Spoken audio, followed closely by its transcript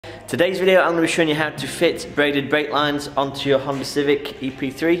Today's video I'm going to be showing you how to fit braided brake lines onto your Honda Civic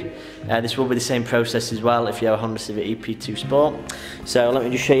EP3. This will be the same process as well if you have a Honda Civic EP2 Sport. So let me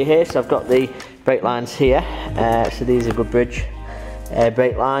just show you here. So I've got the brake lines here. So these are Goodbridge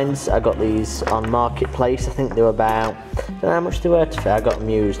brake lines. I got these on Marketplace. I think they were about, I don't know how much they were to fit. I got them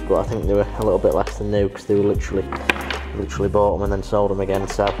used, but I think they were a little bit less than new because they were literally bought them and then sold them again.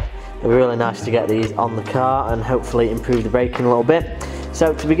 So it would be really nice to get these on the car and hopefully improve the braking a little bit.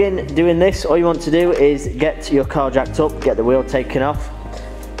 So to begin doing this, all you want to do is get your car jacked up, get the wheel taken off,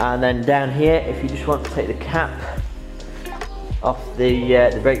 and then down here, if you just want to take the cap off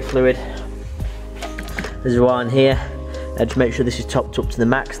the brake fluid, there's one here. Just make sure this is topped up to the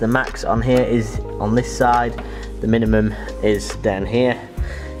max. The max on here is on this side, the minimum is down here.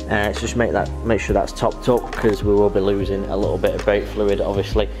 So just make sure that's topped up, because we will be losing a little bit of brake fluid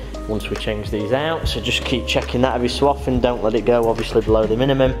obviously once we change these out. So just keep checking that every so often. Don't let it go obviously below the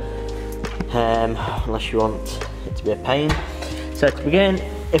minimum, unless you want it to be a pain. So to begin,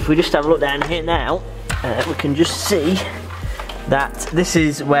 if we just have a look down here now, we can just see that this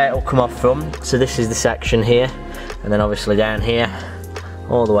is where it will come off from. So this is the section here, and then obviously down here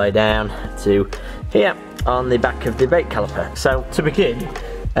all the way down to here on the back of the brake caliper. So to begin,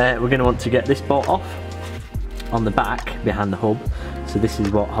 we're going to want to get this bolt off on the back behind the hub. So this is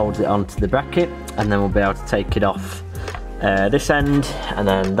what holds it onto the bracket, and then we'll be able to take it off this end and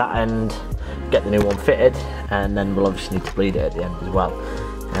then that end, get the new one fitted, and then we'll obviously need to bleed it at the end as well,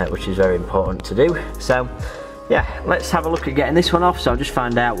 which is very important to do. So yeah, let's have a look at getting this one off. So I'll just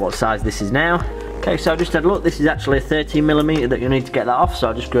find out what size this is now. Okay, so I just had a look. This is actually a 13mm that you'll need to get that off, so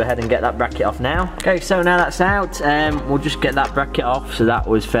I'll just go ahead and get that bracket off now. Okay, so now that's out, we'll just get that bracket off. So that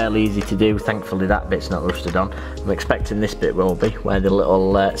was fairly easy to do. Thankfully that bit's not rusted on. I'm expecting this bit will be, where the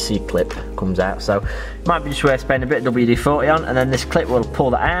little C-clip comes out. So it might be just worth spraying a bit of WD-40 on, and then this clip will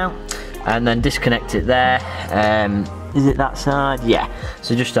pull that out and then disconnect it there. Is it that side? Yeah.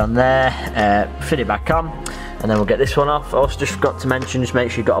 So just on there, fit it back on, and then we'll get this one off. Also just forgot to mention, just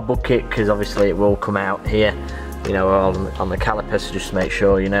make sure you've got a bucket, because obviously it will come out here, you know, on the caliper. So just make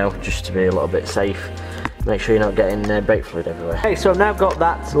sure, you know, just to be a little bit safe, make sure you're not getting brake fluid everywhere. Okay, so I've now got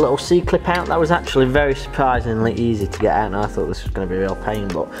that little C-clip out. That was actually very surprisingly easy to get out, and I thought this was going to be a real pain,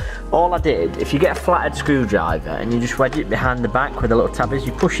 but all I did, if you get a flathead screwdriver and you just wedge it behind the back where the little tab is,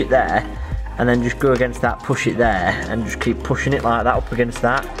 you push it there, and then just go against that, push it there, and just keep pushing it like that up against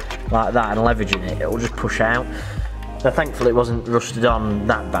that, like that, and leveraging it, it'll just push out. Now thankfully it wasn't rusted on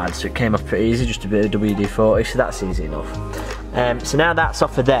that bad, so it came off pretty easy, just a bit of WD-40, so that's easy enough. So now that's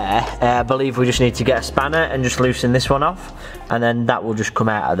off of there, I believe we just need to get a spanner and just loosen this one off, and then that will just come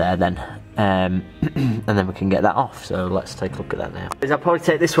out of there then. And then we can get that off, so let's take a look at that now. I'll probably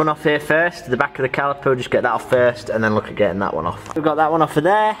take this one off here first, the back of the caliper, just get that off first, and then look at getting that one off. We've got that one off of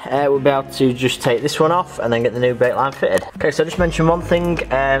there, we'll be able to just take this one off and then get the new brake line fitted. Okay, so just mention one thing,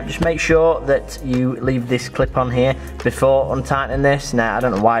 just make sure that you leave this clip on here before untightening this. Now I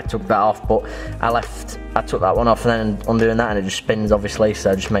don't know why I took that off, but I took that one off and then undoing that, and it just spins obviously,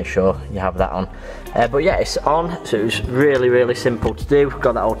 so just make sure you have that on. But yeah, it's on, so it was really simple to do. We've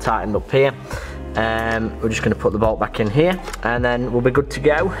got that all tightened up here. We're just going to put the bolt back in here, and then we'll be good to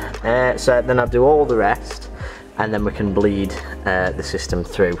go. So then I'll do all the rest, and then we can bleed the system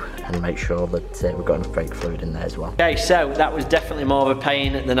through and make sure that we've got enough brake fluid in there as well. Okay, so that was definitely more of a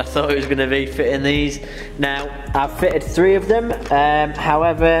pain than I thought it was going to be fitting these. Now, I've fitted 3 of them,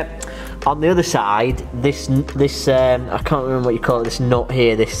 however, on the other side, this I can't remember what you call it, this nut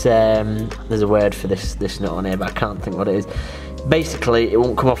here, there's a word for this nut on here, but I can't think what it is. Basically, it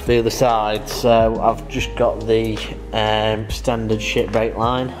won't come off the other side, so I've just got the standard shit brake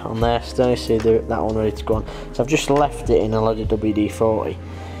line on there, so you see that one ready to go on. So I've just left it in a load of WD-40,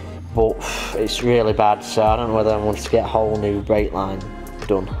 but it's really bad, so I don't know whether I want to get a whole new brake line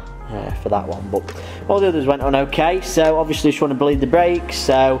done for that one, but all the others went on okay. So obviously just want to bleed the brakes,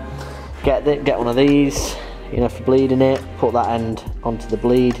 so get one of these, you know, for bleeding it, put that end onto the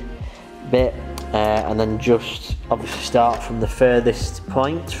bleed bit, and then just obviously start from the furthest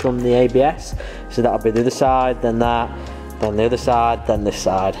point from the ABS, so that'll be the other side, then that, then the other side, then this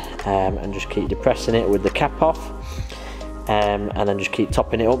side, and just keep depressing it with the cap off, and then just keep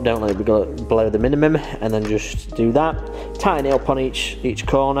topping it up, don't let it go below the minimum, and then just do that, tighten it up on each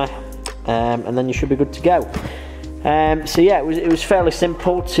corner, and then you should be good to go. So yeah, it was fairly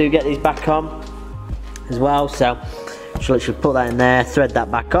simple to get these back on as well. So just literally put that in there, thread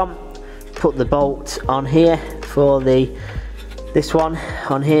that back on, put the bolt on here for this one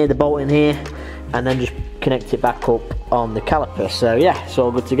on here, the bolt in here, and then just connect it back up on the caliper. So yeah, it's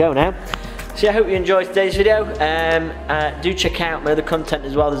all good to go now. So yeah, I hope you enjoyed today's video. Do check out my other content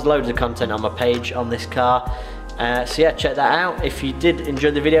as well. There's loads of content on my page on this car. So yeah, check that out. If you did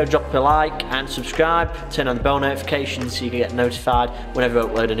enjoy the video, drop a like and subscribe. Turn on the bell notifications so you can get notified whenever I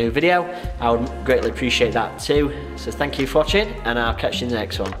upload a new video. I would greatly appreciate that too. So thank you for watching, and I'll catch you in the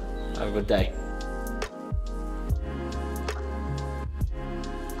next one. Have a good day.